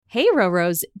Hey,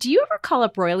 Rorose, do you ever call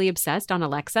up Royally Obsessed on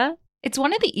Alexa? It's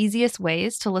one of the easiest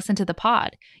ways to listen to the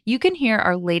pod. You can hear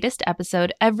our latest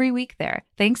episode every week there,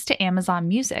 thanks to Amazon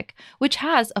Music, which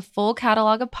has a full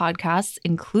catalog of podcasts,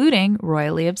 including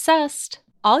Royally Obsessed.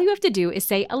 All you have to do is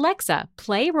say, Alexa,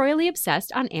 play Royally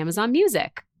Obsessed on Amazon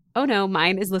Music. Oh no,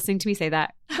 mine is listening to me say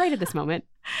that right at this moment.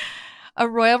 A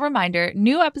royal reminder,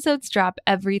 new episodes drop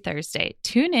every Thursday.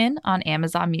 Tune in on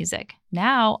Amazon Music.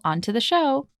 Now, on to the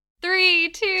show. 3,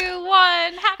 2,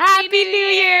 1. Happy New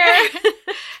Year!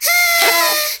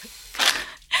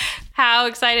 How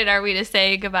excited are we to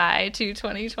say goodbye to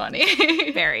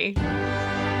 2020? Very.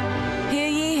 Hear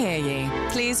ye, hear ye.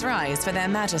 Please rise for their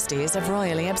majesties of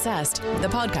Royally Obsessed, the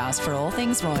podcast for all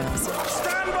things royals.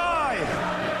 Stand by!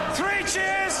 3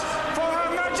 cheers for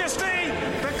Her Majesty,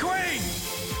 the Queen!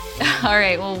 All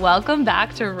right, well, welcome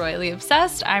back to Royally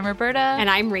Obsessed. I'm Roberta. And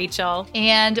I'm Rachel.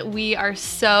 And we are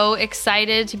so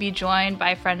excited to be joined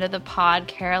by friend of the pod,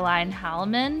 Caroline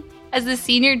Halleman. As the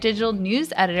senior digital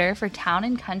news editor for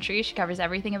Town & Country, she covers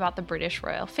everything about the British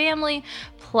royal family,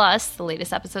 plus the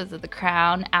latest episodes of The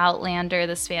Crown, Outlander,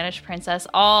 The Spanish Princess,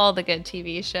 all the good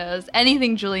TV shows,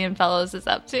 anything Julian Fellowes is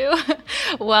up to.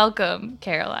 Welcome,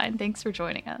 Caroline. Thanks for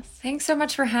joining us. Thanks so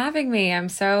much for having me. I'm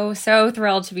so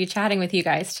thrilled to be chatting with you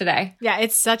guys today. Yeah,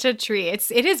 it's such a treat.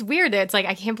 It is weird that it's like,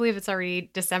 I can't believe it's already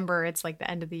December. It's like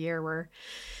the end of the year where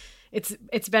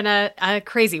it's been a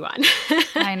crazy one.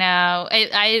 I know.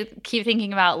 I keep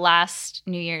thinking about last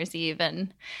New Year's Eve,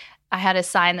 and I had a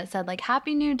sign that said, like,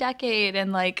 Happy New Decade,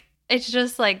 and, like, it's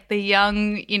just, like, the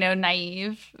young,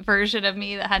 naive version of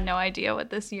me that had no idea what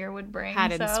this year would bring.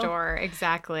 Had in store,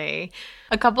 exactly.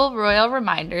 A couple of royal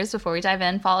reminders before we dive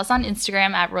in. Follow us on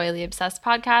Instagram at Royally Obsessed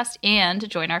Podcast and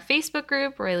join our Facebook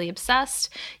group, Royally Obsessed.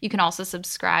 You can also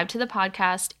subscribe to the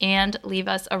podcast and leave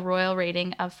us a royal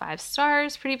rating of 5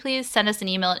 stars. Pretty please send us an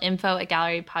email at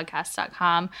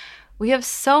info@gallerypodcast.com. We have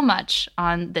so much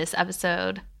on this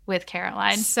episode with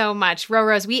Caroline. So much.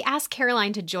 Rose, we asked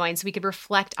Caroline to join so we could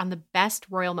reflect on the best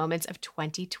royal moments of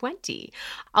 2020.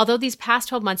 Although these past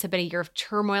 12 months have been a year of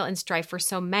turmoil and strife for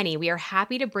so many, we are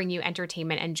happy to bring you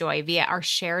entertainment and joy via our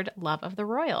shared love of the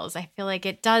royals. I feel like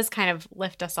it does kind of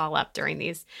lift us all up during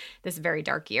this very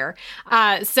dark year.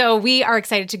 So we are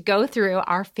excited to go through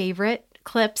our favorite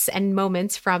clips and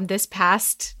moments from this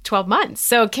past 12 months.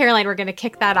 So, Caroline, we're going to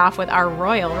kick that off with our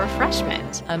royal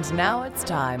refreshment. And now it's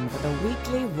time for the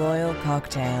weekly royal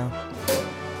cocktail.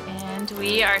 And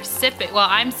we are sipping, well,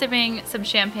 I'm sipping some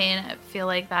champagne. I feel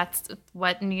like that's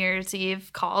what New Year's Eve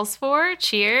calls for.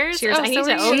 Cheers. Cheers. Oh, I need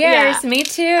to Cheers. Yeah. Me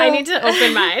too. I need to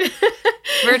open mine.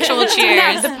 Virtual To cheers.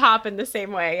 have the pop in the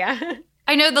same way, yeah.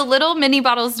 I know the little mini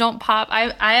bottles don't pop.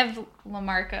 I have La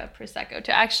Marca Prosecco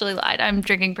too. I actually lied. I'm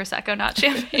drinking Prosecco, not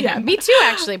champagne. Yeah, me too,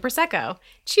 actually. Prosecco.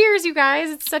 Cheers, you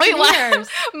guys. It's such a cheers.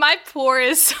 My pour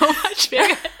is so much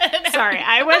bigger. Sorry,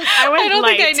 I went I don't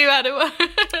light. think I knew how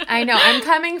to. I know. I'm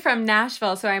coming from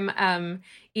Nashville, so I'm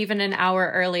even an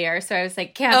hour earlier. So I was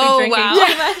like, can't Oh, be drinking wow.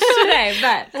 too much today.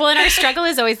 But Well, and our struggle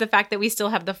is always the fact that we still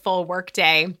have the full work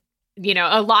day,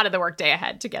 a lot of the work day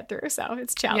ahead to get through. So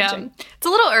it's challenging. Yeah. It's a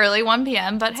little early, 1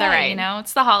 p.m., but hey, all right.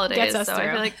 it's the holidays. Gets us so through.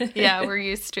 I feel like, yeah, we're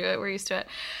used to it.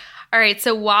 All right,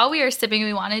 so while we are sipping,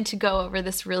 we wanted to go over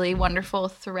this really wonderful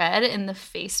thread in the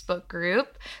Facebook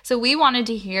group. So we wanted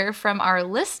to hear from our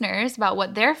listeners about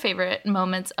what their favorite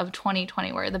moments of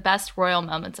 2020 were, the best royal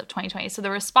moments of 2020. So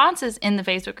the responses in the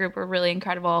Facebook group were really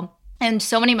incredible, and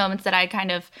so many moments that I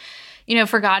kind of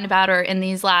forgotten about, or in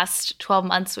these last 12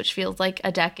 months, which feels like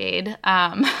a decade,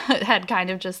 had kind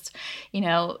of just,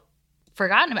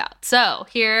 forgotten about. So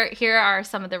here are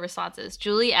some of the responses.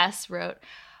 Julie S. wrote,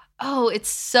 "Oh, it's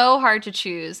so hard to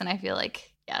choose." And I feel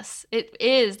like, yes, it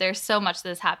is. There's so much that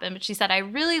has happened. But she said, "I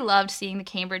really loved seeing the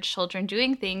Cambridge children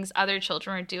doing things other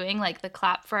children were doing, like the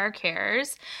clap for our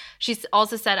carers." She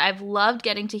also said, "I've loved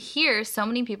getting to hear so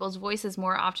many people's voices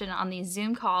more often on these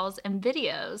Zoom calls and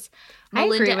videos." I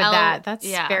agree Melinda with L. that. That's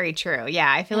Yeah. very true. Yeah,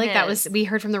 I feel It like that was, is. we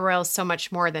heard from the royals so much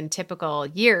more than typical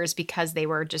years because we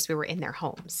were in their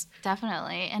homes.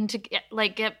 Definitely. And to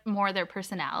get more of their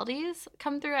personalities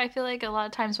come through. I feel like a lot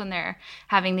of times when they're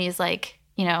having these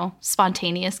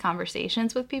spontaneous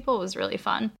conversations with people, it was really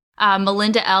fun.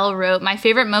 Melinda L. wrote, "My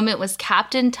favorite moment was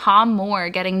Captain Tom Moore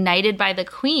getting knighted by the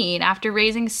Queen after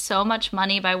raising so much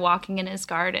money by walking in his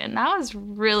garden." That was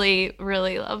really,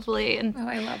 really lovely. And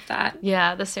I love that.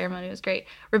 yeah, the ceremony was great.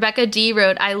 Rebecca D.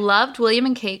 wrote, "I loved William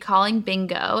and Kate calling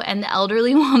bingo and the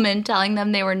elderly woman telling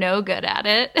them they were no good at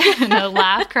it." And a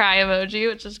laugh cry emoji,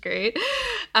 which is great.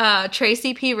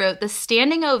 Tracy P. wrote, "The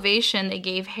standing ovation they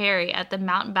gave Harry at the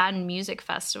Mountbatten Music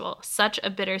Festival. Such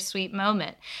a bittersweet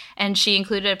moment." And she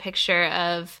included a picture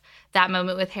of that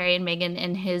moment with Harry and Meghan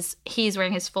in he's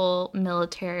wearing his full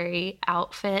military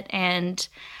outfit, and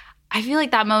I feel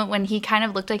like that moment when he kind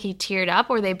of looked like he teared up,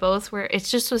 or they both were, it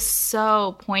just was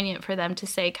so poignant for them to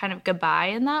say kind of goodbye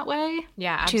in that way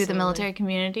to the military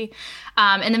community.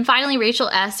 And then finally, Rachel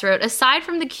S. wrote, aside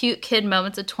from the cute kid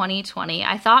moments of 2020,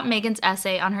 I thought Meghan's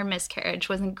essay on her miscarriage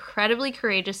was incredibly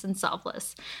courageous and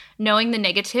selfless. Knowing the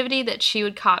negativity that she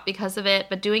would cop because of it,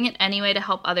 but doing it anyway to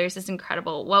help others is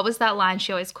incredible. What was that line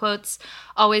she always quotes?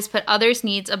 Always put others'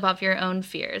 needs above your own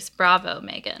fears. Bravo,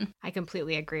 Meghan. I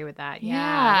completely agree with that.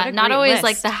 Yeah. Not always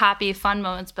like the happy, fun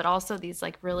moments, but also these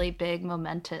like really big,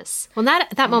 momentous. Well,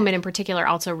 that moment in particular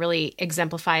also really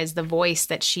exemplifies the voice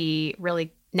that she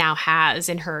really now has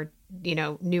in her,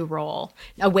 new role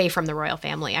away from the royal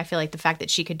family. I feel like the fact that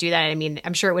she could do that, I mean,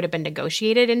 I'm sure it would have been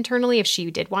negotiated internally if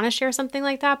she did want to share something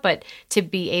like that, but to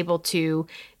be able to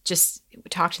just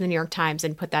talk to the New York Times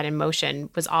and put that in motion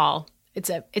was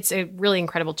it's a really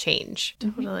incredible change.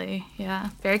 Totally. Yeah.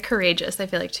 Very courageous, I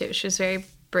feel like, too. She was very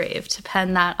brave to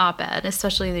pen that op-ed,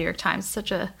 especially in the New York Times,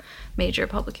 such a major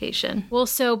publication. Well,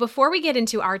 so before we get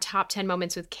into our top 10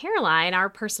 moments with Caroline, our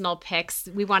personal picks,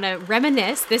 we want to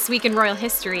reminisce this week in royal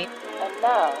history. And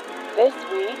now, this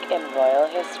week in royal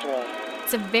history.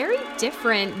 It's a very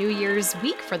different New Year's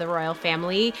week for the royal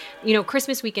family.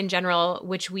 Christmas week in general,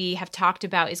 which we have talked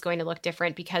about, is going to look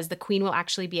different because the Queen will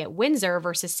actually be at Windsor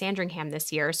versus Sandringham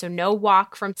this year. So no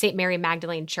walk from St. Mary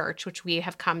Magdalene Church, which we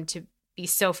have come to be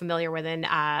so familiar with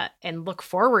and look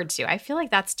forward to. I feel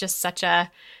like that's just such a,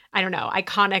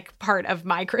 iconic part of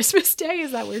my Christmas day.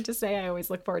 Is that weird to say? I always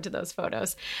look forward to those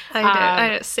photos.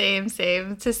 I do. Same.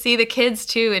 To see the kids,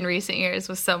 too, in recent years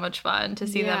was so much fun to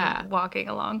see them walking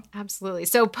along. Absolutely.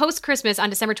 So post-Christmas on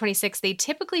December 26th, they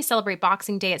typically celebrate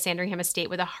Boxing Day at Sandringham Estate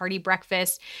with a hearty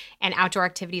breakfast and outdoor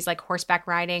activities like horseback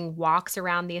riding, walks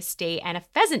around the estate, and a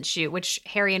pheasant shoot, which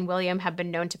Harry and William have been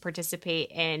known to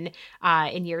participate in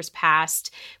years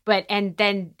past. And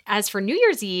then as for New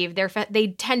Year's Eve, they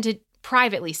tend to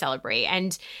privately celebrate,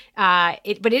 and but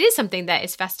it is something that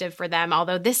is festive for them,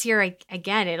 although this year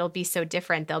again it'll be so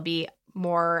different. They'll be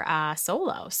more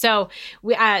solo. So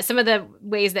some of the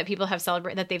ways that people have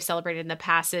they've celebrated in the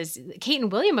past is Kate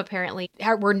and William apparently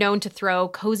were known to throw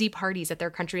cozy parties at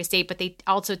their country estate, but they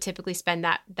also typically spend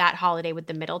that holiday with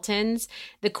the Middletons.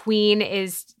 The Queen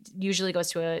usually goes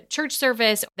to a church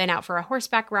service, then out for a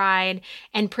horseback ride,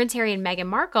 and Prince Harry and Meghan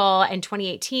Markle in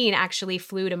 2018 actually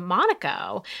flew to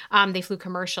Monaco. They flew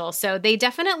commercial. So they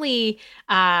definitely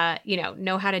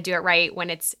know how to do it right when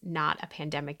it's not a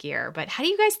pandemic year. But how do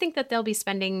you guys think that they'll be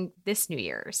spending this New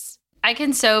Year's? I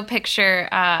can so picture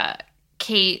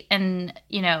Kate and,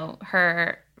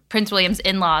 her Prince William's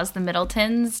in-laws, the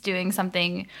Middletons, doing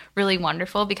something really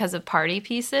wonderful because of party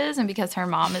pieces and because her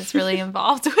mom is really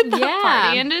involved with the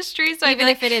party industry. So even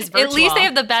if it is virtual. At least they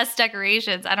have the best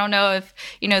decorations. I don't know if,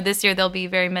 this year there'll be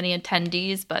very many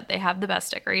attendees, but they have the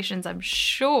best decorations, I'm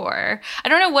sure. I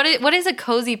don't know, what is a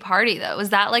cozy party, though?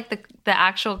 Was that like the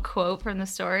actual quote from the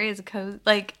story?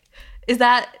 Is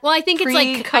that well? I think it's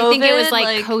like I think it was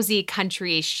like cozy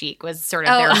country chic was sort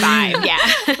of their vibe. Yeah.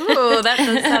 Ooh, that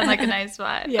does sound like a nice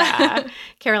vibe. Yeah.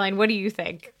 Caroline, what do you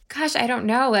think? Gosh, I don't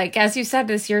know. Like, as you said,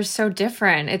 this year's so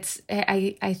different.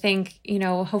 I think,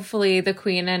 hopefully the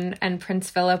Queen and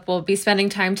Prince Philip will be spending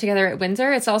time together at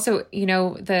Windsor. It's also,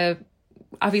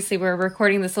 obviously we're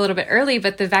recording this a little bit early,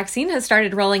 but the vaccine has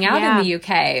started rolling out in the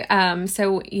UK.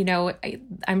 So,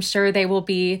 I'm sure they will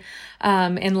be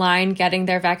in line getting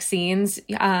their vaccines.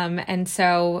 And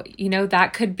so,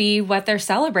 that could be what they're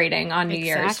celebrating on New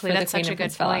Year's for That's the Queen such a and good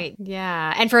Prince point. Philip.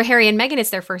 Yeah. And for Harry and Meghan, it's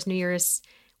their first New Year's.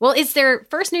 Well, it's their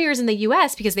first New Year's in the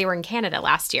US because they were in Canada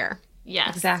last year.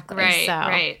 Yes. Exactly. Right,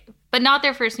 right. But not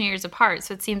their first New Year's apart.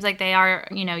 So it seems like they are,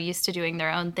 used to doing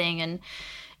their own thing.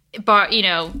 But,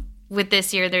 with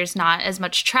this year, there's not as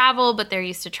much travel, but they're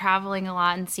used to traveling a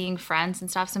lot and seeing friends and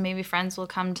stuff. So maybe friends will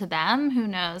come to them. Who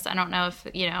knows? I don't know if,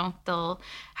 they'll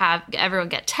have everyone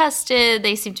get tested.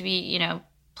 They seem to be,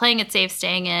 playing it safe,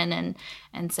 staying in.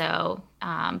 And so,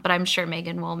 but I'm sure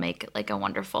Meghan will make like a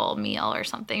wonderful meal or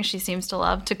something. She seems to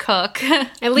love to cook.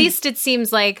 At least it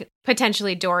seems like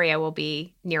potentially Doria will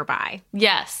be nearby.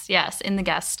 Yes. In the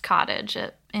guest cottage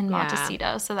in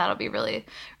Montecito. So that'll be really,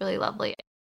 really lovely.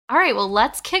 All right, well,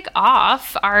 let's kick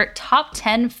off our top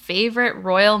 10 favorite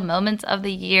royal moments of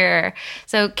the year.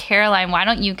 So, Caroline, why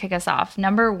don't you kick us off?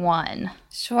 Number 1.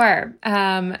 Sure.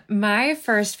 My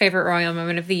first favorite royal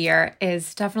moment of the year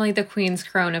is definitely the Queen's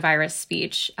coronavirus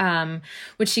speech,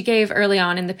 which she gave early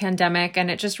on in the pandemic. And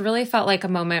it just really felt like a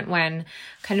moment when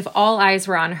kind of all eyes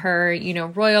were on her, you know,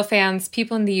 royal fans,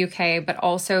 people in the UK, but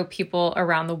also people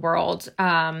around the world.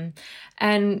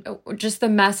 And just the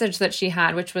message that she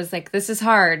had, which was like, this is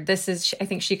hard. This is, I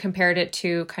think she compared it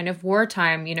to kind of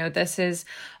wartime. You know, this is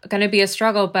going to be a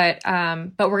struggle, but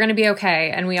we're going to be okay.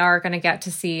 And we are going to get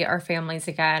to see our families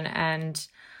again. And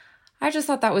I just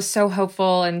thought that was so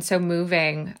hopeful and so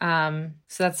moving. So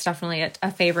that's definitely a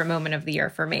favorite moment of the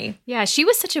year for me. Yeah, she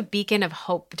was such a beacon of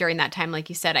hope during that time. Like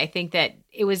you said, I think that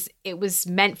it was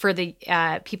meant for the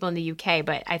people in the UK,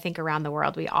 but I think around the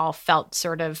world, we all felt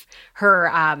sort of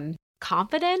her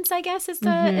confidence, I guess is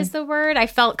the word. I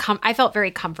felt very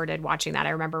comforted watching that.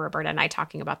 I remember Roberta and I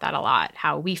talking about that a lot,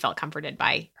 how we felt comforted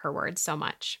by her words so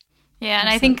much. Yeah, and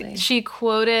Absolutely. I think she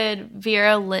quoted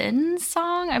Vera Lynn's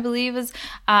song, I believe is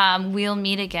We'll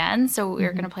Meet Again. So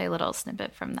we're going to play a little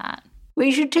snippet from that.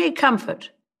 We should take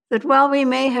comfort that while we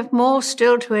may have more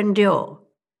still to endure,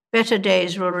 better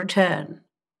days will return.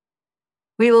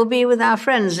 We will be with our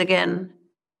friends again.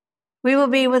 We will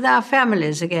be with our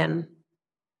families again.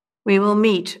 We will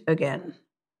meet again.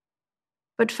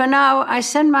 But for now, I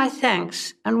send my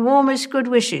thanks and warmest good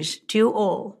wishes to you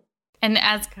all. And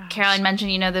as Caroline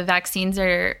mentioned, you know, the vaccines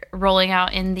are rolling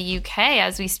out in the UK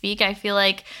as we speak. I feel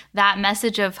like that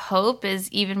message of hope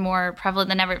is even more prevalent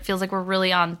than ever. It feels like we're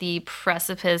really on the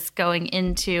precipice going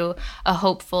into a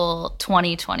hopeful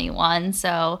 2021.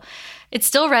 So it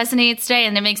still resonates today,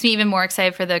 and it makes me even more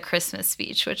excited for the Christmas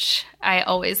speech, which I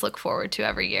always look forward to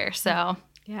every year. So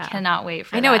yeah, cannot wait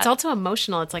for that. I know, it's also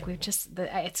emotional. It's like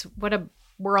it's what a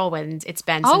whirlwind it's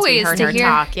been since always we heard her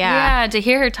talk. Yeah, to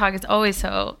hear her talk is always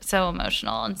so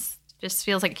emotional, and just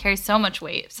feels like it carries so much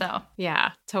weight. So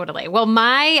yeah, totally. Well,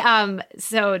 my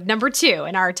so number 2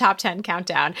 in our top 10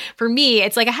 countdown for me,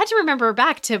 it's like I had to remember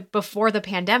back to before the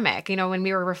pandemic, you know, when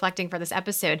we were reflecting for this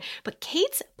episode. But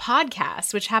Kate's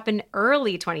podcast, which happened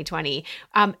early 2020,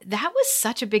 that was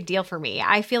such a big deal for me.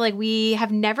 I feel like we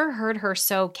have never heard her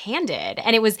so candid,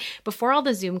 and it was before all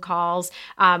the Zoom calls,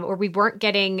 where we weren't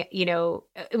getting, you know,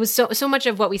 it was so much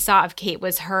of what we saw of Kate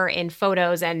was her in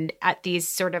photos and at these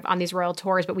sort of on these royal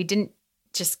tours, but we didn't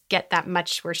just get that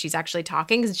much where she's actually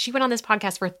talking. She went on this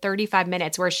podcast for 35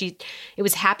 minutes where it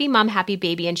was Happy Mom, Happy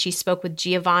Baby. And she spoke with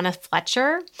Giovanna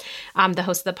Fletcher, the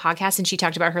host of the podcast. And she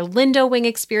talked about her Lindo Wing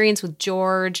experience with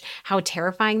George, how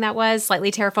terrifying that was,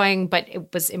 slightly terrifying, but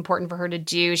it was important for her to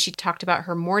do. She talked about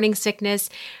her morning sickness,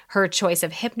 her choice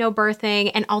of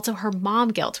hypnobirthing, and also her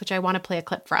mom guilt, which I want to play a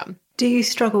clip from. Do you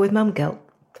struggle with mum guilt?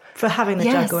 For having the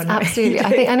yes, juggle. Absolutely. I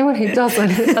think anyone who doesn't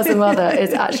as a mother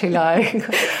is actually lying.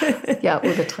 Yeah,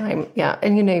 all the time. Yeah.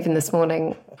 And you know, even this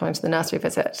morning, going to the nursery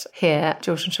visit here,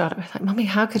 George and Charlotte were like, Mummy,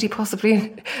 how could you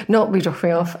possibly not be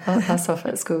dropping us off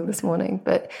at school this morning?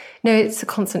 But no, it's a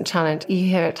constant challenge. You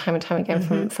hear it time and time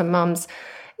again from mums,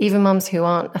 even mums who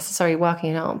aren't necessarily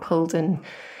working and aren't pulled in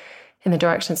the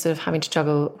direction of having to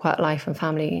juggle work life and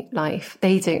family life.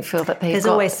 They don't feel that there's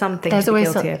always something to be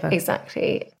guilty over.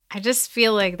 Exactly. I just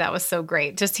feel like that was so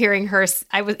great. Just hearing her,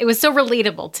 it was so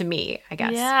relatable to me, I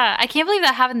guess. Yeah, I can't believe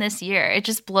that happened this year. It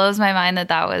just blows my mind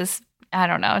that was, I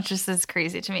don't know, it just is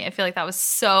crazy to me. I feel like that was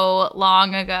so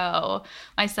long ago.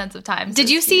 My sense of time. Did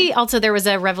you see also there was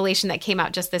a revelation that came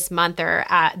out just this month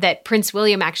that Prince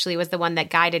William actually was the one that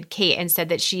guided Kate and said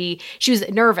that she was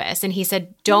nervous. And he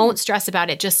said, don't stress about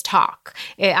it, just talk.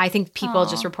 I think people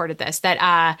just reported this,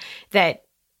 that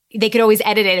they could always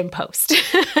edit it in post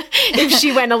if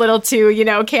she went a little too, you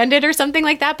know, candid or something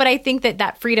like that. But I think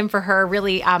that freedom for her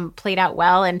really played out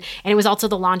well. And it was also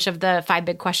the launch of the 5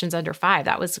 big questions under 5.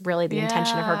 That was really the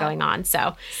intention of her going on.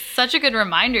 So such a good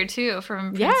reminder too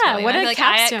from Prince William. What a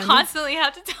capstone. I constantly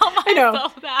have to tell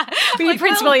myself that. We need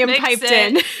Prince William piped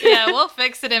in. Yeah, we'll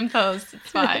fix it in post. It's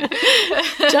fine.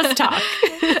 Just talk.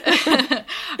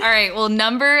 All right. Well,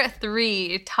 number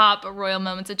 3 top royal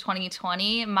moments of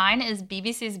 2020. Mine is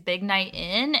BBC's Big Night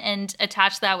In, and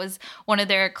attached to that was one of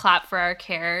their Clap for Our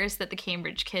Cares that the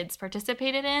Cambridge kids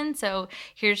participated in. So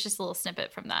here's just a little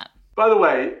snippet from that. By the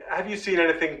way, have you seen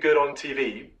anything good on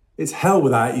TV? It's hell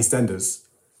without EastEnders.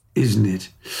 Isn't it?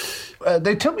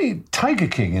 They tell me Tiger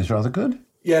King is rather good.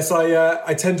 Yes,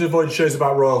 I tend to avoid shows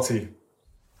about royalty.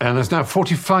 And there's now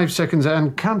 45 seconds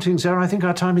and counting, sir. I think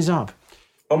our time is up.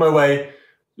 On my way.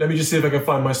 Let me just see if I can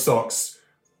find my socks.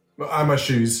 And my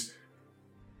shoes.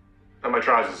 And my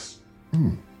trousers.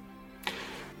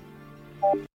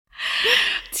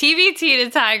 TBT to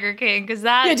Tiger King, because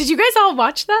that... Yeah, did you guys all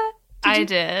watch that? I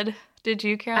did. Did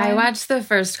you, Caroline? I watched the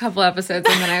first couple episodes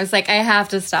and then I was like, I have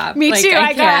to stop. Me like, too.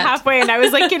 I got can't. halfway and I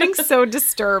was like getting so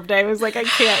disturbed. I was like, I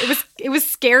can't. It was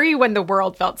scary when the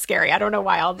world felt scary. I don't know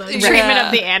why all the treatment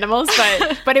of the animals,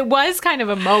 but it was kind of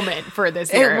a moment for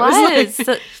this year. It was.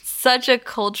 Like, such a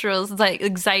cultural, like,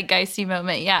 zeitgeisty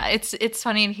moment. Yeah, it's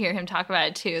funny to hear him talk about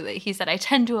it too. That he said, "I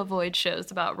tend to avoid shows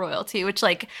about royalty," which,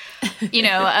 like, you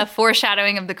know, a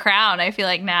foreshadowing of The Crown. I feel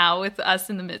like now with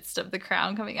us in the midst of The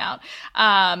Crown coming out,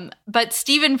 but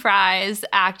Stephen Fry's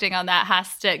acting on that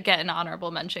has to get an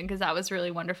honorable mention because that was really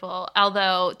wonderful.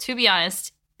 Although, to be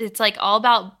honest, it's like all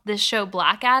about this show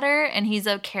Blackadder, and he's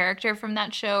a character from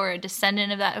that show or a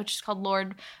descendant of that, which is called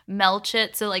Lord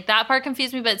Melchett. So like that part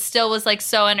confused me, but it still was like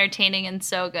so entertaining and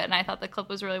so good. And I thought the clip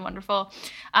was really wonderful.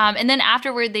 And then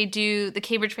afterward, they do the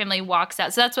Cambridge family walks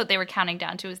out. So that's what they were counting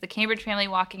down to, was the Cambridge family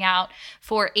walking out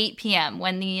for 8 p.m.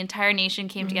 when the entire nation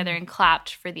came together and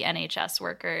clapped for the NHS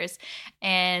workers.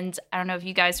 And I don't know if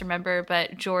you guys remember,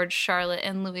 but George, Charlotte,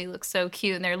 and Louis look so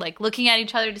cute, and they're like looking at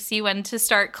each other to see when to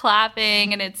start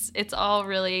clapping, and it's all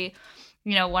really,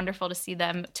 you know, wonderful to see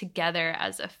them together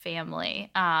as a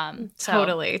family.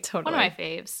 Totally. One of my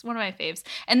faves.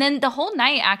 And then the whole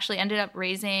night actually ended up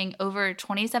raising over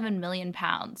 27 million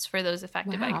pounds for those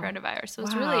affected by coronavirus. So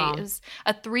it was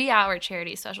a 3-hour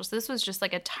charity special. So this was just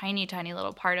like a tiny, tiny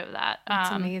little part of that.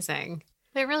 That's amazing.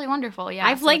 They're really wonderful. Yeah,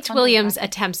 I've liked William's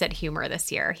attempts at humor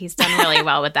this year. He's done really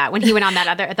well with that. When he went on that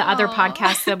other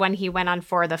podcast, the one he went on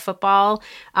for the football,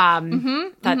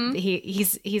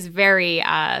 he's very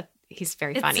funny.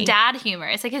 It's dad humor.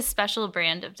 It's like his special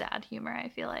brand of dad humor, I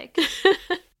feel like.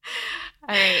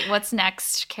 All right, what's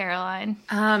next, Caroline?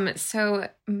 So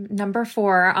number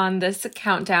 4 on this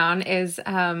countdown is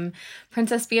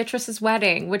Princess Beatrice's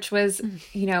wedding, which was,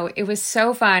 you know, it was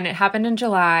so fun. It happened in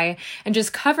July, and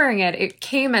just covering it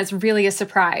came as really a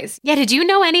surprise. Yeah, did you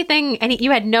know anything?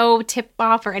 You had no tip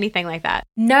off or anything like that?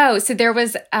 No, so there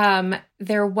was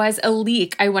a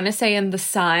leak, I want to say, in The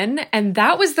Sun, and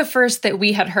that was the first that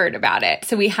we had heard about it.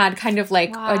 So we had kind of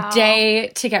like a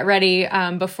day to get ready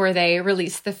before they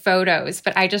released the photos.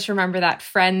 But I just remember that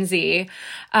frenzy,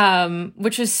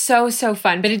 which was so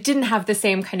fun. But it didn't have the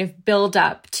same kind of build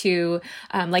up to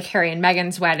like Harry and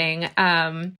Meghan's wedding.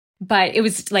 But it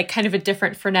was like kind of a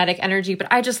different frenetic energy. But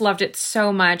I just loved it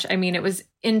so much. I mean, it was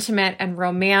intimate and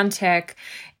romantic.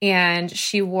 And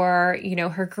she wore, you know,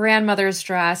 her grandmother's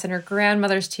dress and her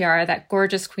grandmother's tiara, that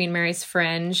gorgeous Queen Mary's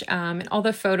fringe. And all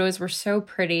the photos were so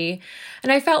pretty.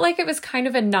 And I felt like it was kind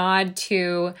of a nod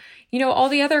to, you know, all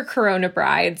the other Corona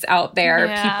brides out there,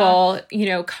 people, you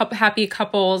know, happy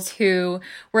couples who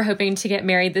were hoping to get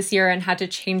married this year and had to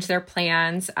change their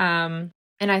plans.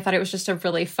 And I thought it was just a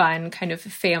really fun kind of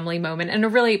family moment and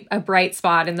a bright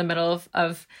spot in the middle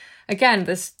of again,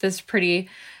 this pretty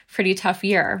tough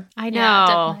year. I know. Yeah,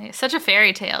 definitely. Such a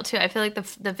fairy tale too. I feel like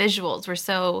the visuals were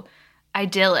so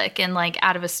idyllic and like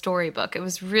out of a storybook. It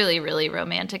was really, really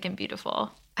romantic and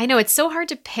beautiful. I know, it's so hard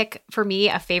to pick for me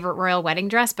a favorite royal wedding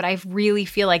dress, but I really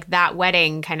feel like that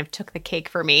wedding kind of took the cake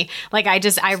for me. Like I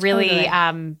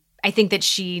think that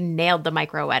she nailed the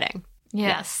micro wedding.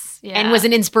 Yes. Yeah. And was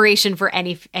an inspiration for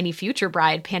any future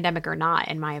bride, pandemic or not,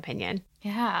 in my opinion.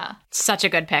 Yeah. Such a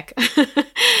good pick.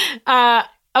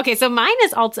 Okay, so mine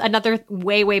is also another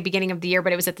way beginning of the year,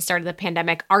 but it was at the start of the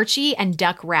pandemic. Archie and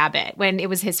Duck Rabbit, when it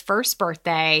was his first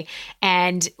birthday,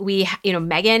 and we, you know,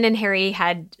 Meghan and Harry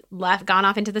had gone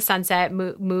off into the sunset,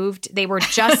 moved. They were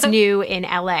just new in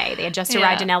LA. They had just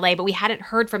arrived in LA, but we hadn't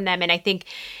heard from them. And I think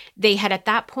they had at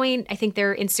that point, I think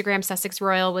their Instagram Sussex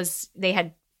Royal they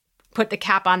had put the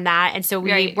cap on that. And so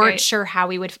we weren't sure how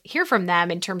we would hear from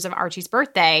them in terms of Archie's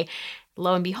birthday.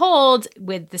 Lo and behold,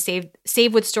 with the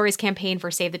Save Wood Stories campaign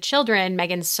for Save the Children,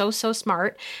 Meghan's so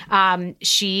smart.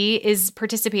 She is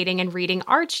participating in reading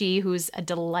Archie, who's a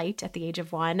delight at the age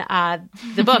of 1,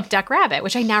 the book Duck Rabbit,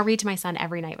 which I now read to my son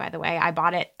every night, by the way. I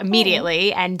bought it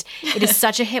immediately, and it is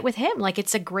such a hit with him. Like,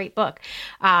 it's a great book.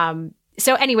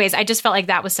 So anyways, I just felt like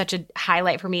that was such a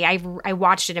highlight for me. I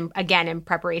watched it again in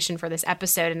preparation for this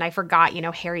episode, and I forgot, you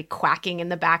know, Harry quacking in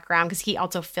the background because he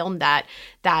also filmed that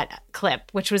clip,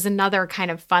 which was another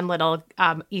kind of fun little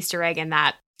Easter egg in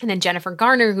that. And then Jennifer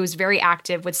Garner, who's very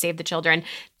active with Save the Children,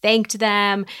 thanked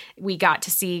them. We got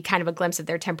to see kind of a glimpse of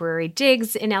their temporary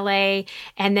digs in LA.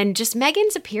 And then just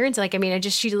Meghan's appearance, like, I mean,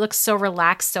 she looks so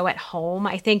relaxed, so at home.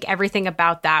 I think everything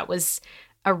about that was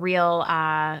a real,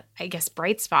 I guess,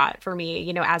 bright spot for me,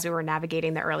 you know, as we were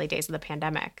navigating the early days of the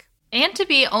pandemic. And to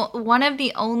be one of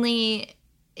the only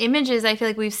images I feel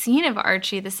like we've seen of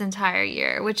Archie this entire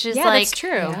year, which is like, that's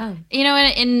true. You know,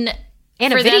 in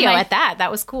And a video at that.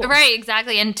 That was cool. Right,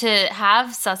 exactly. And to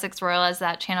have Sussex Royal as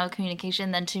that channel of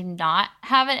communication, then to not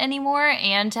have it anymore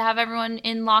and to have everyone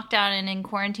in lockdown and in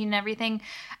quarantine and everything,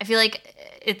 I feel like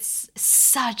it's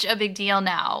such a big deal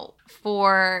now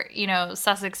for, you know,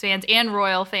 Sussex fans and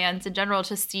Royal fans in general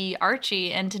to see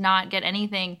Archie and to not get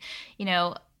anything. You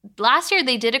know, last year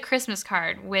they did a Christmas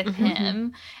card with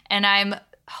him, and I'm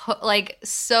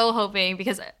so hoping,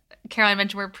 because Caroline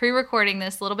mentioned we're pre-recording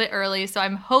this a little bit early, so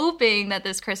I'm hoping that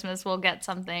this Christmas we'll get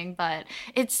something, but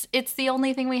it's the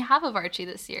only thing we have of Archie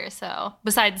this year. So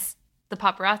besides the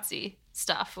paparazzi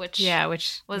stuff, which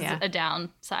was a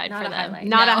downside for them.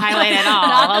 Not a highlight at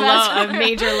all. A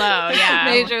major low. Yeah.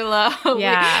 Major low.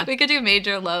 Yeah. We could do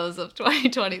major lows of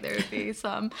 2020. There would be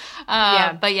some.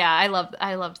 But yeah, I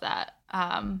loved that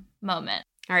moment.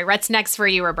 All right, what's next for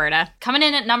you, Roberta? Coming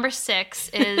in at number 6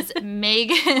 is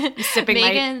Megan.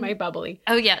 Sipping my bubbly.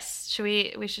 Oh yes,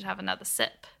 we should have another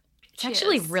sip. It's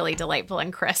actually really delightful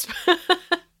and crisp.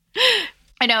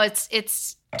 I know it's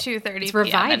 2:30. It's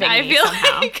reviving PM, I feel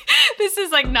somehow. like this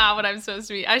is like not what I'm supposed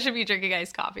to be. I should be drinking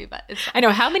iced coffee, but it's fine. I know.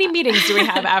 How many meetings do we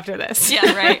have after this?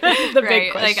 Yeah, right. The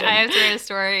big question. Like I have to write a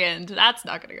story, and that's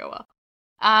not going to go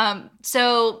well.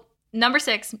 So number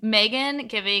 6, Meghan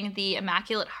giving the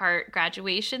Immaculate Heart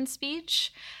graduation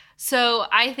speech. So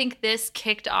I think this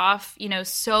kicked off, you know,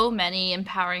 so many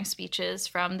empowering speeches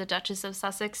from the Duchess of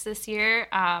Sussex this year.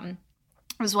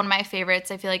 It was one of my favorites.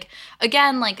 I feel like,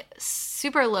 again, like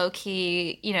super low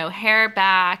key, you know, hair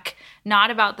back,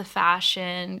 not about the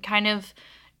fashion, kind of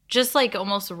just like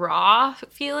almost raw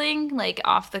feeling, like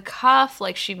off the cuff,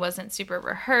 like she wasn't super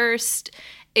rehearsed.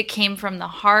 It came from the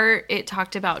heart. It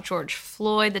talked about George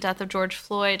Floyd, the death of George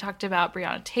Floyd. It talked about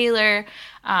Breonna Taylor,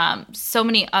 so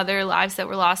many other lives that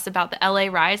were lost, about the LA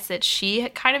riots that she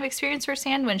had kind of experienced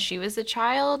firsthand when she was a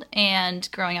child and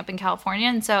growing up in California.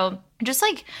 And so just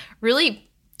like really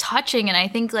touching. And I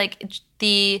think like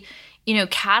the, you know,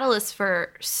 catalyst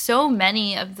for so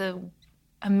many of the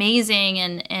amazing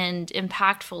and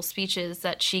impactful speeches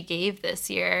that she gave this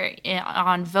year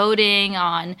on voting,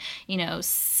 on, you know,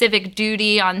 civic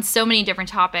duty, on so many different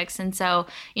topics. And so,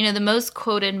 you know, the most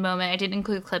quoted moment, I didn't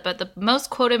include a clip, but the most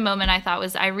quoted moment I thought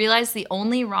was, I realized the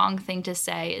only wrong thing to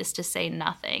say is to say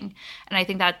nothing. And I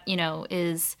think that, you know,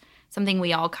 is something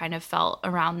we all kind of felt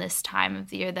around this time of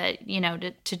the year, that, you know,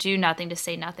 to do nothing, to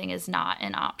say nothing is not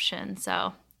an option.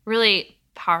 So really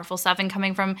powerful stuff. And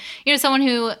coming from, you know, someone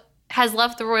who has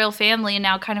left the royal family and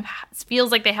now kind of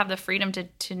feels like they have the freedom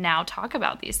to now talk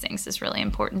about these things is really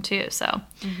important too. So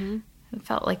it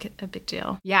felt like a big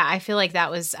deal. Yeah, I feel like that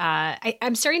was,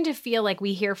 I'm starting to feel like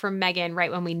we hear from Meghan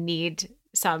right when we need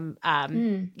some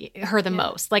her the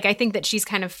most. Like I think that she's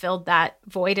kind of filled that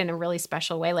void in a really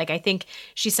special way. Like I think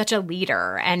she's such a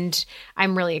leader, and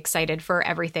I'm really excited for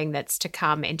everything that's to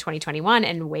come in 2021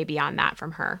 and way beyond that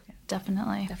from her.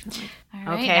 Definitely. All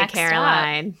right, okay,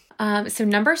 Caroline. So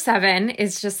number 7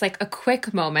 is just like a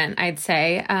quick moment, I'd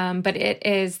say. But it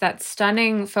is that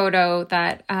stunning photo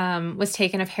that was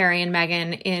taken of Harry and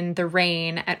Meghan in the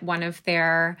rain at one of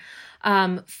their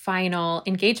final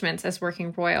engagements as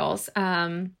working royals.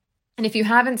 And if you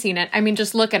haven't seen it, I mean,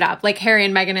 just look it up. Like Harry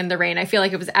and Meghan in the rain. I feel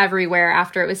like it was everywhere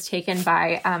after it was taken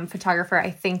by photographer,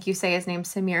 I think you say his name,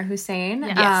 Samir Hussein.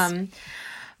 Yes.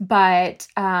 But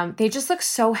they just look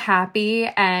so happy.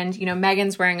 And, you know,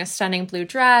 Meghan's wearing a stunning blue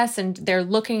dress and they're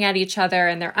looking at each other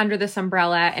and they're under this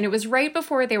umbrella. And it was right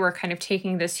before they were kind of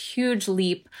taking this huge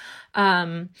leap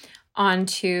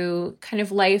onto kind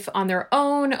of life on their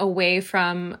own, away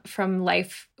from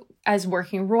life as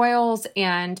working royals.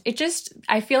 And it just,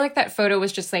 I feel like that photo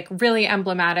was just like really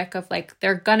emblematic of like,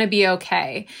 they're gonna be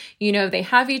okay. You know, they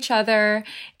have each other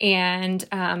and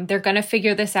they're gonna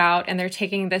figure this out, and they're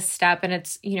taking this step, and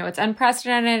it's, you know, it's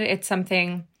unprecedented. It's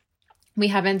something we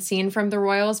haven't seen from the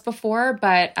royals before,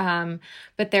 but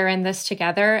they're in this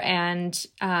together, and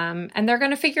they're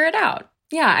gonna figure it out.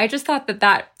 Yeah, I just thought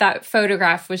that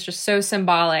photograph was just so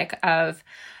symbolic of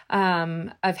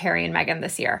Harry and Meghan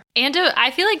this year. And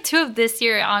I feel like too of this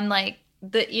year on like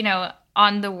the, you know,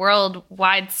 on the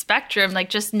worldwide spectrum, like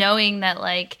just knowing that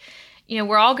like, you know,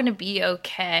 we're all going to be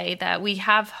okay, that we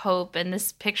have hope. And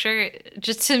this picture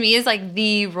just to me is like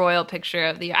the royal picture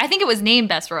of the year. I think it was named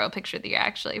best royal picture of the year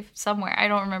actually somewhere. I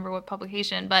don't remember what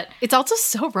publication, but it's also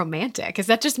so romantic. Is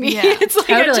that just me? Yeah, it's like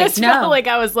totally. I just felt like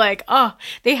I was like, oh,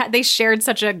 they shared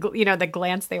such a, you know, the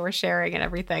glance they were sharing and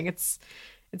everything. It's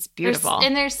beautiful.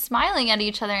 And they're smiling at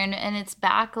each other, and it's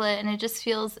backlit, and it just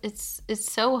feels, it's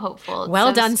so hopeful. It's well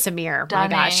so done, Samir. Stunning.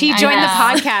 My gosh. He joined the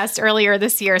podcast earlier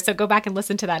this year, so go back and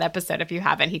listen to that episode if you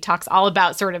haven't. He talks all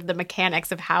about sort of the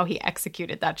mechanics of how he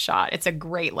executed that shot. It's a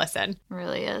great listen. It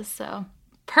really is. So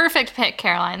Perfect pick,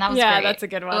 Caroline. That was great. Yeah, that's a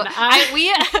good one.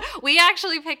 We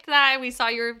actually picked that, and we saw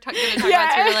you were going to talk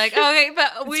about it. We were like, okay,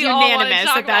 but we all unanimous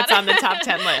that that's on the top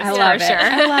 10 list. I love it. Sure.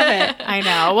 I love it. I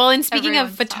know. Well, and speaking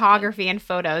of photography and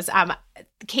photos,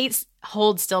 Kate's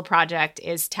Hold Still project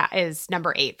is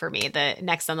number 8 for me, the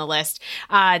next on the list.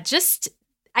 I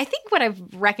think what I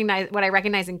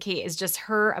recognize in Kate is just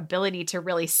her ability to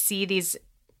really see these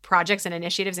projects and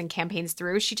initiatives and campaigns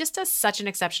through. She just does such an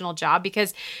exceptional job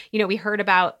because, we heard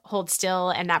about Hold Still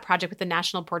and that project with the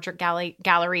National Portrait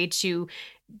Gallery to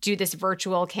do this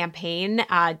virtual campaign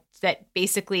that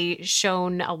basically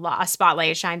shines a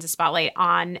spotlight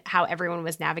on how everyone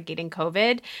was navigating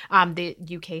COVID, the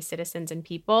UK citizens and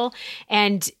people.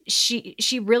 And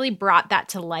she really brought that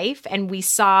to life. And we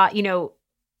saw,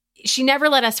 she never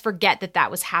let us forget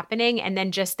that was happening. And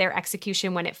then just their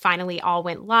execution when it finally all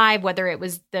went live, whether it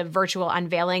was the virtual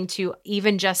unveiling to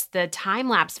even just the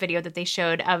time-lapse video that they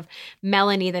showed of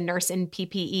Melanie, the nurse in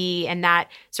PPE, and that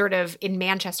sort of in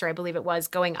Manchester, I believe it was,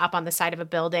 going up on the side of a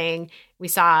building. We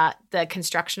saw the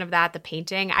construction of that, the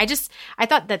painting. I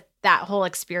thought that whole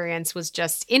experience was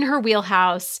just in her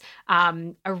wheelhouse,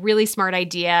 a really smart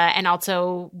idea, and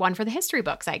also one for the history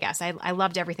books, I guess. I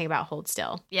loved everything about Hold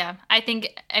Still. Yeah,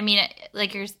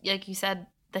 like you said,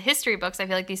 the history books, I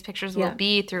feel like these pictures will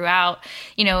be throughout,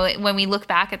 when we look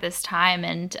back at this time,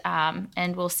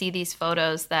 and we'll see these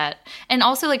photos and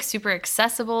also like super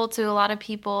accessible to a lot of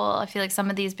people. I feel like some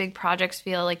of these big projects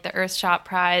feel like the Earthshot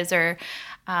Prize or,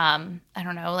 I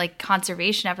don't know, like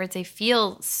conservation efforts, they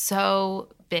feel so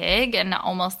big and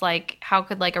almost like how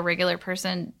could like a regular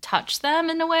person touch them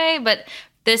in a way, but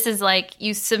this is like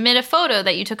you submit a photo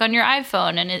that you took on your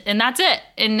iPhone and that's it,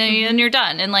 and you're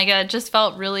done. And like it just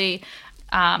felt really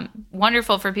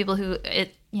wonderful for people who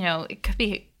it could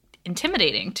be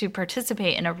intimidating to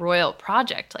participate in a royal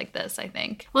project like this, I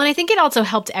think. Well, and I think it also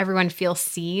helped everyone feel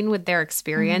seen with their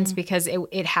experience because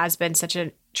it has been such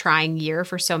a trying year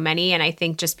for so many. And I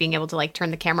think just being able to like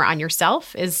turn the camera on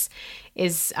yourself is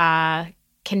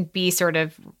can be sort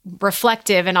of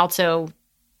reflective and also,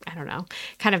 I don't know,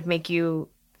 kind of make you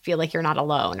feel like you're not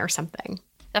alone or something.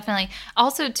 Definitely.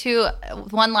 Also, too,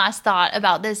 one last thought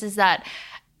about this is that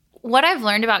what I've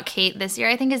learned about Kate this year,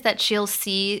 I think, is that she'll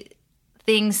see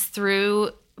things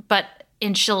through,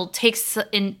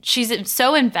 and she's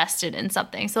so invested in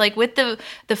something. So like with the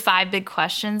 5 big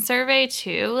questions survey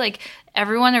too, like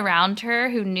everyone around her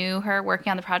who knew her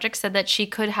working on the project said that she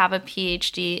could have a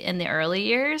PhD in the early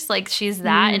years. Like she's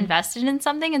that invested in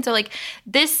something. And so like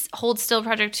this Hold Still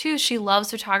project too, she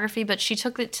loves photography, but she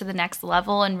took it to the next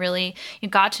level and really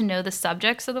got to know the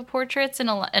subjects of the portraits and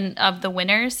of the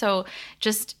winners. So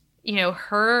just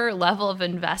her level of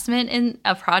investment in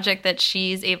a project that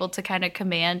she's able to kind of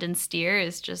command and steer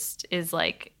is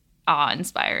like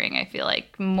awe-inspiring. I feel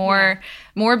like more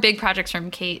big projects from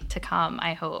Kate to come,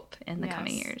 I hope, in the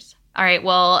coming years. All right,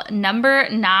 well, number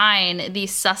 9, the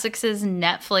Sussexes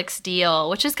Netflix deal,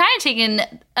 which is kind of taking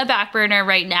a back burner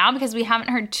right now because we haven't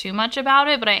heard too much about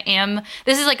it, but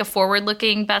this is like a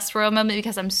forward-looking best royal moment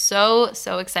because I'm so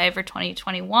excited for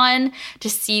 2021 to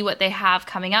see what they have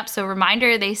coming up. So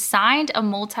reminder, they signed a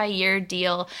multi-year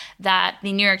deal that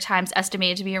the New York Times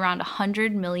estimated to be around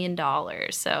 $100 million.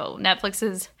 So Netflix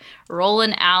is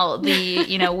rolling out the,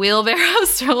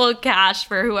 wheelbarrows full of cash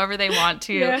for whoever they want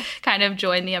to kind of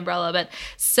join the umbrella. But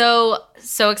so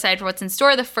excited for what's in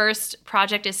store. The first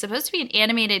project is supposed to be an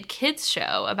animated kids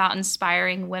show about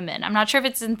inspiring women. I'm not sure if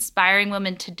it's inspiring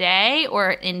women today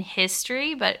or in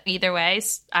history, but either way,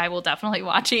 I will definitely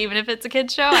watch it, even if it's a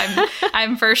kids show.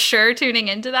 I'm for sure tuning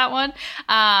into that one.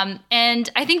 And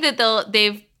I think that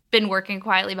they've been working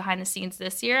quietly behind the scenes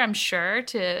this year, I'm sure,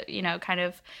 to, kind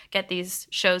of get these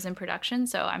shows in production.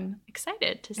 So I'm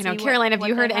excited to see. Caroline, have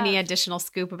you heard any additional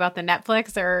scoop about the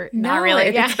Netflix or not really?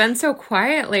 It's been so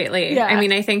quiet lately. Yeah. I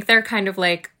mean, I think they're kind of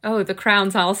like, oh, The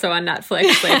Crown's also on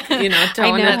Netflix. Like,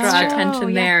 don't want to draw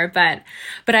attention there. But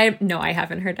I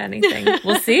haven't heard anything.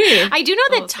 We'll see. I do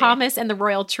know that Thomas and the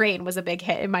Royal Train was a big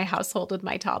hit in my household with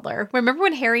my toddler. Remember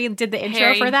when Harry did the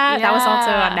intro for that? Yeah. That was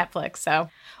also on Netflix. So.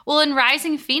 Well, and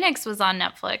Rising Phoenix was on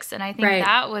Netflix, and I think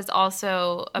that was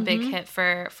also a big hit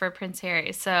for Prince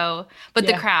Harry. So, but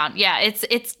The Crown,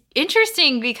 it's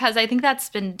interesting because I think that's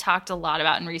been talked a lot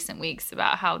about in recent weeks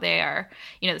about how they are,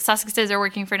 the Sussexes are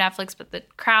working for Netflix, but The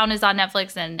Crown is on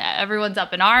Netflix, and everyone's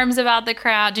up in arms about The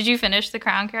Crown. Did you finish The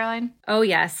Crown, Caroline? Oh,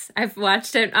 yes. I've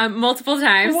watched it multiple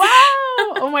times. Wow!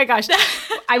 Oh my gosh.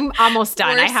 I'm almost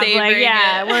done.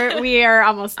 We are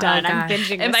almost done. I'm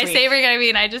binging and by savoring, I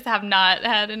mean I just have not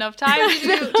had enough time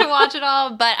to watch it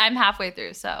all, but I'm halfway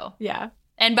through, so. Yeah.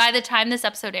 And by the time this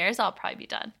episode airs, I'll probably be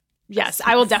done. Yes,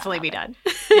 I will definitely be done.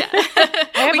 Yeah. I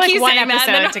have like one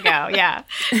episode to go. Yeah.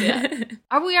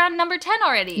 Are we on number 10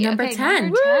 already? Number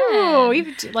 10. Woo!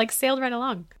 You've like sailed right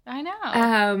along. I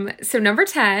know. So number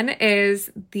 10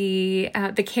 is the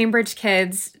Cambridge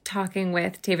kids talking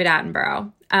with David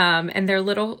Attenborough. And their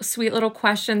sweet little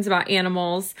questions about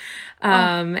animals.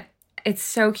 It's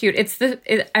so cute.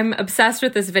 I'm obsessed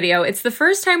with this video. It's the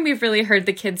first time we've really heard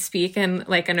the kids speak in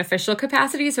like an official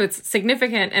capacity, so it's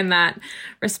significant in that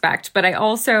respect. But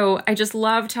I just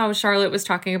loved how Charlotte was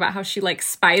talking about how she likes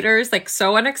spiders, like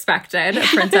so unexpected, a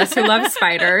princess who loves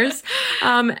spiders.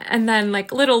 And then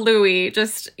like little Louis,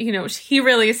 just, he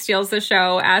really steals the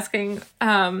show, asking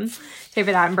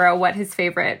David Attenborough what his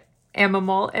favorite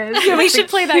animal is. Yeah, we should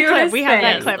play that clip. We have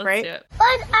that clip, right?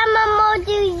 What animal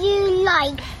do you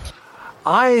like?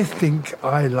 I think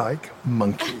I like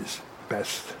monkeys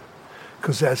best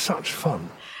because they're such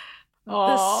fun.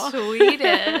 The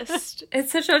sweetest.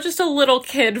 It's such just a little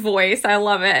kid voice. I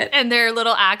love it. And their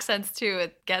little accents too.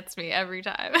 It gets me every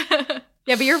time.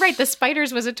 Yeah, but you're right. The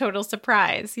spiders was a total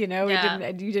surprise. You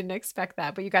didn't expect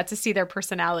that, but you got to see their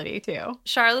personality too.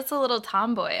 Charlotte's a little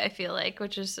tomboy, I feel like,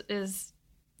 which is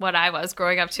what I was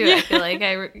growing up too. I feel like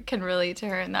I can relate to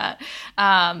her in that.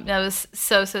 That was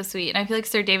so sweet. And I feel like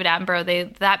Sir David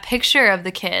Attenborough, that picture of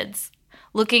the kids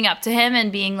looking up to him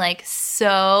and being like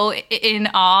so in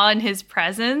awe in his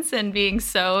presence and being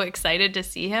so excited to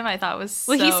see him, I thought was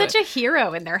he's such a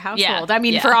hero in their household.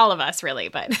 For all of us really,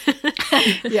 but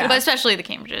but especially the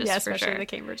Cambridges. Yeah, especially for sure. the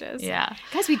Cambridges. Yeah.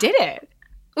 Guys, we did it.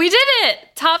 We did it!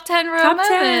 Top 10 royal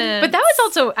moments. But that was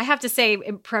also, I have to say,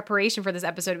 in preparation for this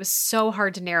episode, it was so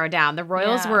hard to narrow down. The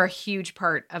royals were a huge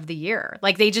part of the year.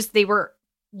 Like they were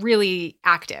really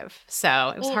active.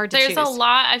 So it was hard to choose. There's a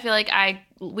lot I feel like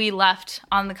we left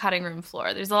on the cutting room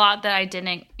floor. There's a lot that I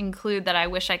didn't include that I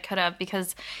wish I could have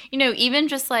because, even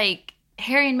just like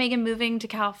Harry and Meghan moving to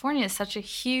California is such a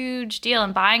huge deal,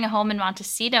 and buying a home in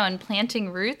Montecito and planting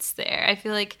roots there. I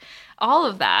feel like all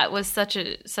of that was such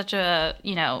a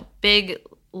big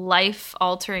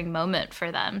life-altering moment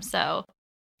for them. So,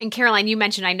 and Caroline, you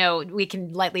mentioned, I know we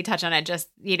can lightly touch on it, just,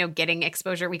 getting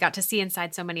exposure. We got to see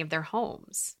inside so many of their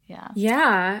homes.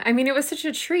 Yeah. I mean, it was such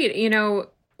a treat.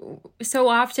 So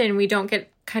often we don't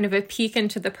get kind of a peek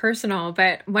into the personal,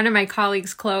 but one of my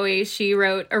colleagues, Chloe, she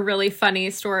wrote a really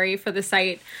funny story for the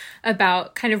site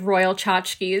about kind of royal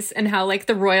tchotchkes and how like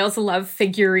the royals love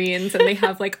figurines and they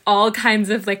have like all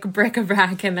kinds of like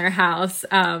bric-a-brac in their house.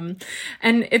 And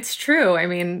it's true. I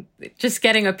mean, just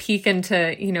getting a peek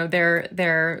into,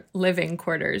 their living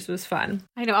quarters was fun.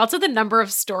 I know. Also the number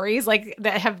of stories like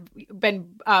that have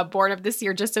been born of this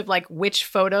year, just of like which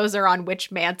photos are on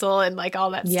which mantle and like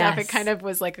all that stuff. It kind of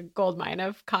was like a goldmine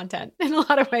of content in a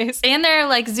lot of ways. And their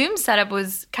like Zoom setup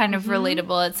was kind of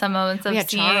relatable at some moments of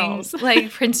seeing Charles.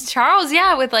 Like Prince Charles,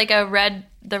 with like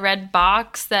the red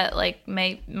box that like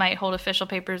might hold official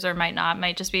papers or might not,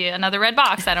 might just be another red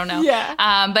box. I don't know.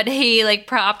 But he like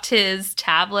propped his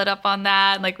tablet up on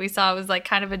that. Like we saw, it was like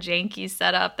kind of a janky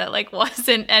setup that like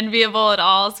wasn't enviable at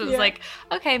all. So it was like,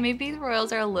 okay, maybe the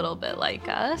royals are a little bit like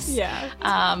us.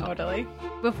 Totally.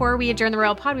 Before we adjourn the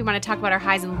Royal Pod, we want to talk about our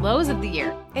highs and lows of the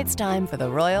year. It's time for the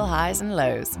Royal Highs and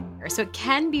Lows. So it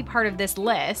can be part of this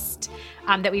list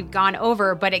that we've gone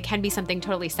over, but it can be something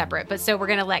totally separate. But so we're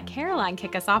going to let Caroline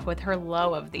kick us off with her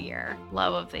low of the year.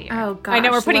 Low of the year. Oh, gosh. I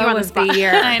know we're putting you on the spot.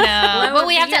 I know. But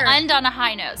we have to end on a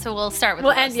high note, so we'll start with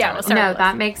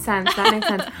that makes sense.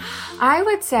 I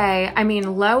would say,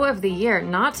 low of the year,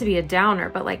 not to be a downer,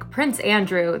 but like Prince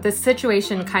Andrew, the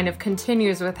situation kind of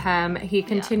continues with him. He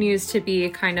continues to be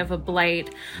kind of a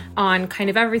blight on kind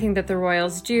of everything that the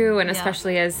royals do, and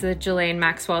especially as the Ghislaine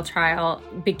Maxwell trial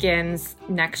begins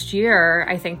next year,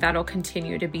 I think that'll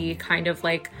continue to be kind of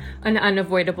like an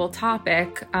unavoidable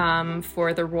topic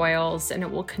for the royals, and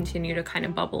it will continue to kind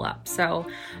of bubble up. So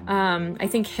I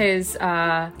think his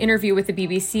interview with the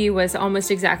BBC was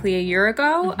almost exactly a year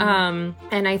ago.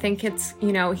 And I think it's,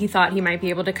 he thought he might be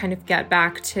able to kind of get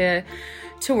back to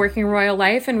working royal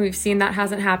life, and we've seen that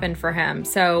hasn't happened for him.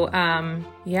 So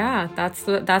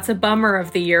that's a bummer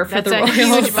of the year for the royals. That's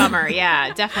a huge bummer.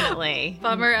 Yeah, definitely.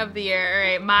 Bummer of the year.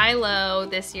 All right, my low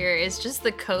this year is just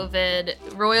the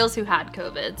COVID, royals who had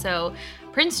COVID. So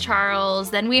Prince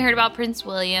Charles, then we heard about Prince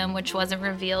William, which wasn't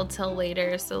revealed till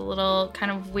later, so a little kind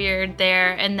of weird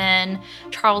there. And then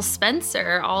Charles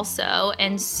Spencer also,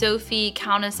 and Sophie,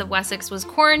 Countess of Wessex, was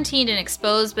quarantined and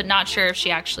exposed, but not sure if she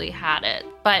actually had it.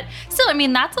 But still,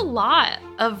 that's a lot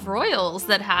of royals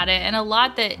that had it, and a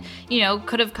lot that,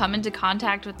 could have come into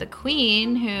contact with the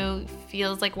Queen, who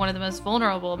feels like one of the most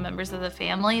vulnerable members of the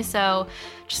family. So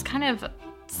just kind of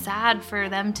sad for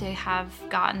them to have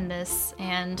gotten this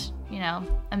and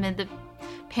amid the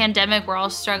pandemic, we're all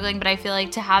struggling, but I feel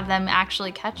like to have them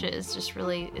actually catch it is just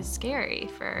really is scary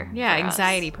for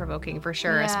anxiety provoking for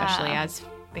sure, especially as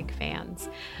big fans.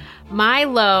 My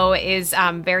low is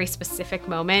very specific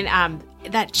moment.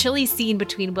 That chilly scene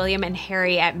between William and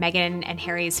Harry at Meghan and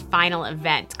Harry's final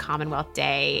event, Commonwealth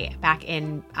Day, back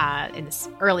in this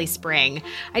early spring.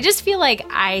 I just feel like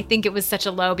I think it was such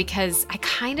a low because I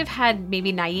kind of had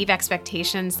maybe naive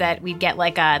expectations that we'd get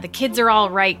like a the kids are all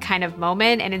right kind of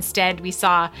moment. And instead we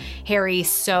saw Harry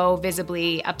so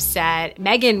visibly upset.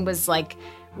 Meghan was like,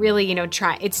 really,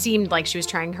 it seemed like she was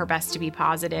trying her best to be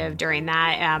positive during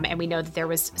that. And we know that there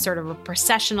was sort of a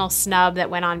processional snub that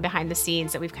went on behind the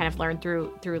scenes that we've kind of learned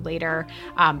through later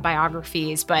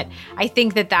biographies. But I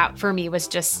think that for me was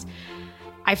just,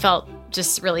 I felt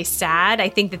just really sad. I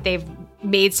think that they've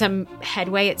made some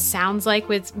headway, it sounds like,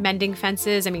 with mending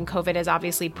fences. I mean, COVID has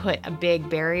obviously put a big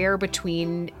barrier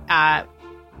between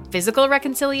physical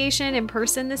reconciliation in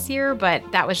person this year, but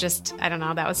that was just, I don't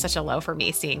know, that was such a low for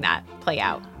me seeing that play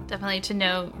out. Definitely to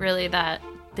know really that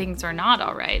things are not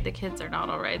all right. The kids are not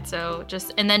all right. So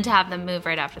and then to have them move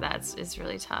right after that is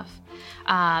really tough.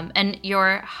 And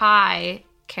your high,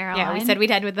 Caroline. Yeah, we said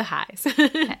we'd end with the highs.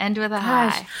 End with a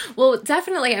high. Well,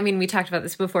 definitely, I mean, we talked about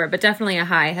this before, but definitely a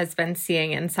high has been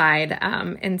seeing inside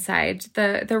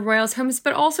the royals' homes,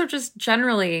 but also just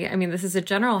generally, I mean, this is a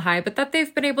general high, but that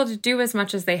they've been able to do as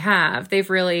much as they have. They've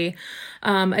really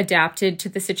adapted to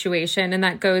the situation, and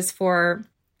that goes for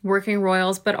working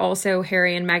royals, but also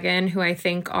Harry and Meghan, who I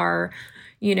think are,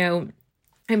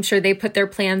 I'm sure they put their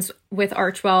plans with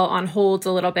Archewell on hold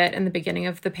a little bit in the beginning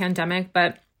of the pandemic,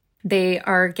 but they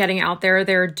are getting out there,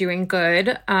 they're doing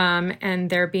good, and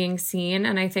they're being seen.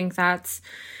 And I think that's,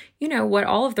 what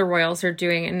all of the royals are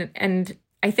doing. And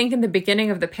I think in the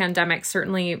beginning of the pandemic,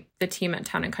 certainly the team at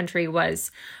Town & Country was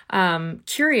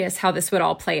curious how this would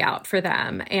all play out for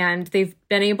them. And they've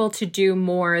been able to do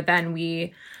more than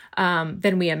we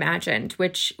imagined,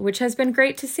 which has been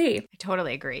great to see. I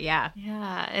totally agree. Yeah.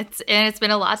 Yeah. It's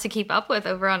been a lot to keep up with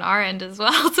over on our end as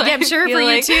well. So yeah, I'm sure for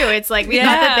you too. It's like we thought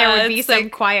that there would be some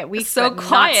quiet weeks, so but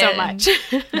quiet. Not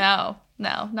so much.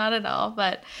 No, not at all.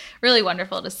 But really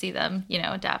wonderful to see them,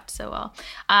 adapt so well.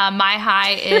 My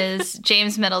high is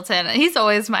James Middleton. He's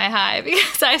always my high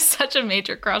because I have such a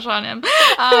major crush on him.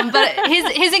 But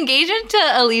his engagement to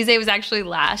Alizée was actually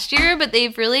last year, but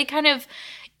they've really kind of,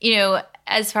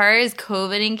 as far as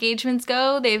COVID engagements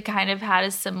go, they've kind of had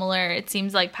a similar, it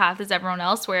seems like, path as everyone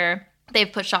else, where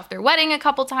they've pushed off their wedding a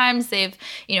couple times. They've,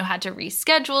 had to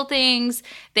reschedule things.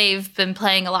 They've been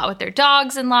playing a lot with their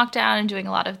dogs in lockdown and doing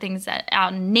a lot of things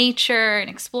out in nature and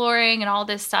exploring and all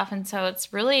this stuff. And so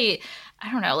it's really,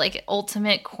 I don't know, like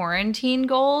ultimate quarantine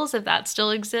goals, if that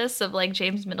still exists, of like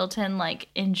James Middleton, like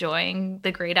enjoying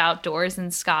the great outdoors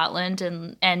in Scotland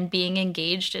and being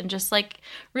engaged and just like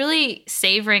really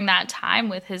savoring that time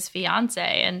with his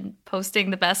fiance and posting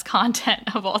the best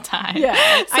content of all time. Yeah,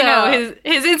 so I know.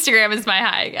 His Instagram is my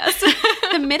high, I guess.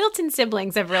 The Middleton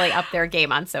siblings have really upped their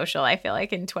game on social, I feel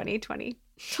like, in 2020.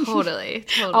 Totally.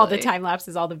 All the time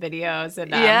lapses, all the videos,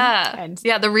 and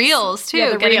the reels too.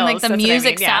 Yeah, getting reels, like the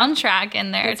music soundtrack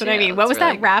in there. That's what I mean. What was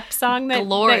really that rap song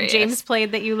that James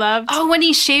played that you loved? Oh, when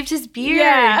he shaved his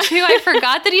beard too. I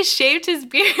forgot that he shaved his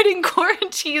beard in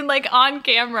quarantine, like on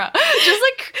camera. Just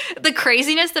like the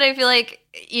craziness that I feel like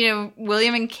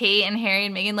William and Kate and Harry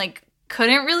and Meghan like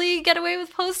couldn't really get away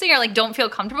with posting or like don't feel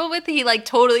comfortable with. He like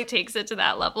totally takes it to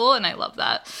that level, and I love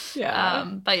that. Yeah.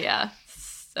 But yeah.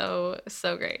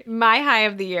 So great. My high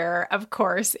of the year, of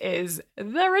course, is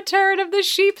the return of the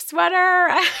sheep sweater.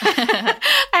 I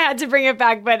had to bring it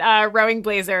back, but Rowing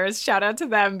Blazers, shout out to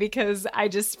them, because I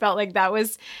just felt like that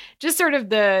was just sort of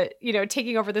the,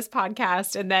 taking over this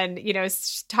podcast and then,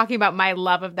 talking about my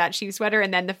love of that sheep sweater.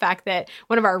 And then the fact that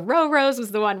one of our rows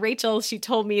was the one, Rachel, she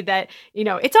told me that,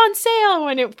 it's on sale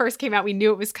when it first came out. We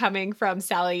knew it was coming from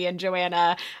Sally and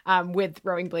Joanna with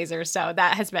Rowing Blazers. So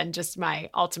that has been just my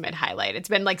ultimate highlight. It's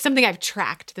been like something I've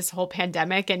tracked this whole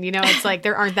pandemic. And, it's like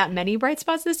there aren't that many bright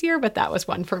spots this year, but that was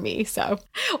one for me. So,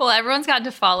 well, everyone's got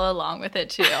to follow along with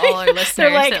it too. All our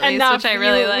listeners, like, at least, enough, which I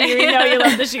really like. You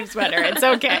love the sheep sweater. It's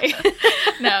okay.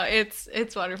 No,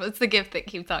 it's wonderful. It's the gift that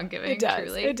keeps on giving. It does.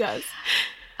 Truly. It does.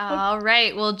 All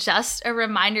right. Well, just a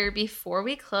reminder before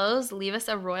we close, leave us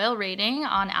a royal rating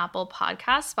on Apple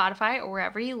Podcasts, Spotify, or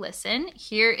wherever you listen.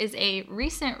 Here is a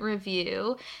recent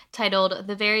review titled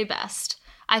 "The Very Best."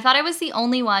 I thought I was the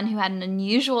only one who had an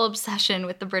unusual obsession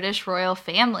with the British royal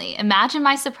family. Imagine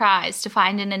my surprise to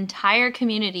find an entire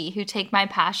community who take my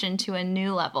passion to a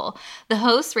new level. The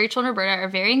hosts, Rachel and Roberta, are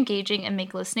very engaging and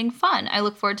make listening fun. I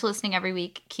look forward to listening every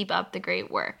week. Keep up the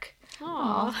great work.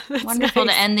 Oh, wonderful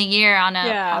to end the year on a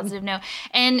positive note.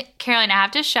 And Caroline, I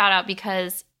have to shout out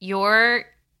because your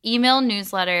email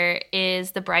newsletter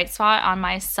is the bright spot on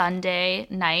my Sunday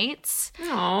nights.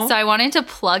 Aww. So I wanted to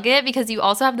plug it because you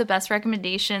also have the best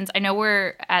recommendations. I know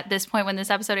we're at this point when this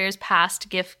episode airs past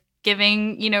gift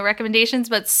giving, recommendations,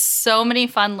 but so many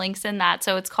fun links in that.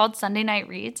 So it's called Sunday Night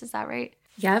Reads. Is that right?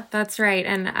 Yep, that's right.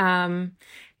 And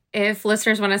if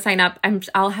listeners want to sign up,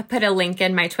 I'll put a link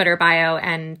in my Twitter bio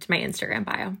and my Instagram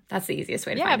bio. That's the easiest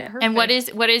way to find it. Perfect. And what is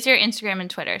your Instagram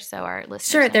and Twitter? So our listeners.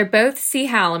 Sure, they're both C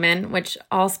Halleman, which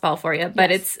I'll spell for you,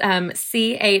 but it's CHALLEMANN.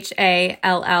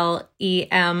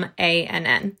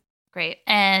 Great.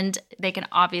 And they can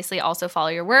obviously also follow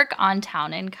your work on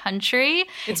Town and Country.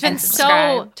 It's been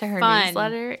so to her fun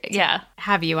newsletter.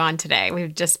 Have you on today.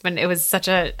 It was such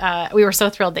a, we were so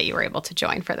thrilled that you were able to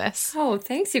join for this. Oh,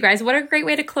 thanks, you guys. What a great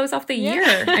way to close off the year.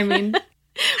 I mean,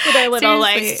 with our little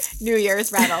New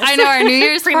Year's rattles. I know, our New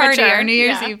Year's party, our New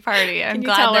Year's Eve party. I'm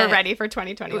glad we're ready for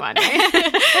 2021,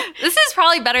 right? This is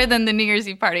probably better than the New Year's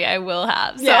Eve party I will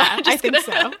have. So I think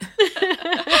so.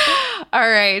 All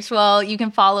right. Well, you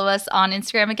can follow us on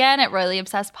Instagram again at Royally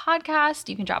Obsessed Podcast.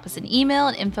 You can drop us an email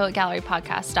at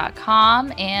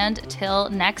info@gallerypodcast.com. And till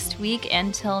next week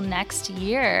and till next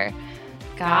year,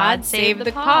 God save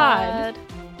the pod.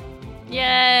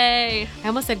 Yay. I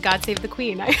almost said God save the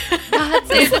Queen. God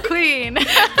save the Queen.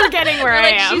 Forgetting where I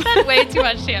am. She's had way too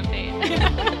much champagne.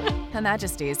 Her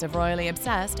Majesties of Royally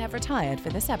Obsessed have retired for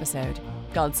this episode.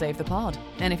 God save the pod.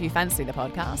 And if you fancy the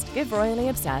podcast, give Royally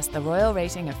Obsessed the royal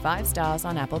rating of 5 stars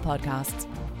on Apple Podcasts.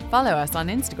 Follow us on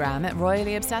Instagram at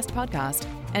Royally Obsessed Podcast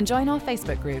and join our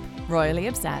Facebook group, Royally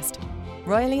Obsessed.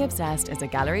 Royally Obsessed is a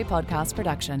Gallery Podcast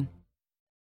production.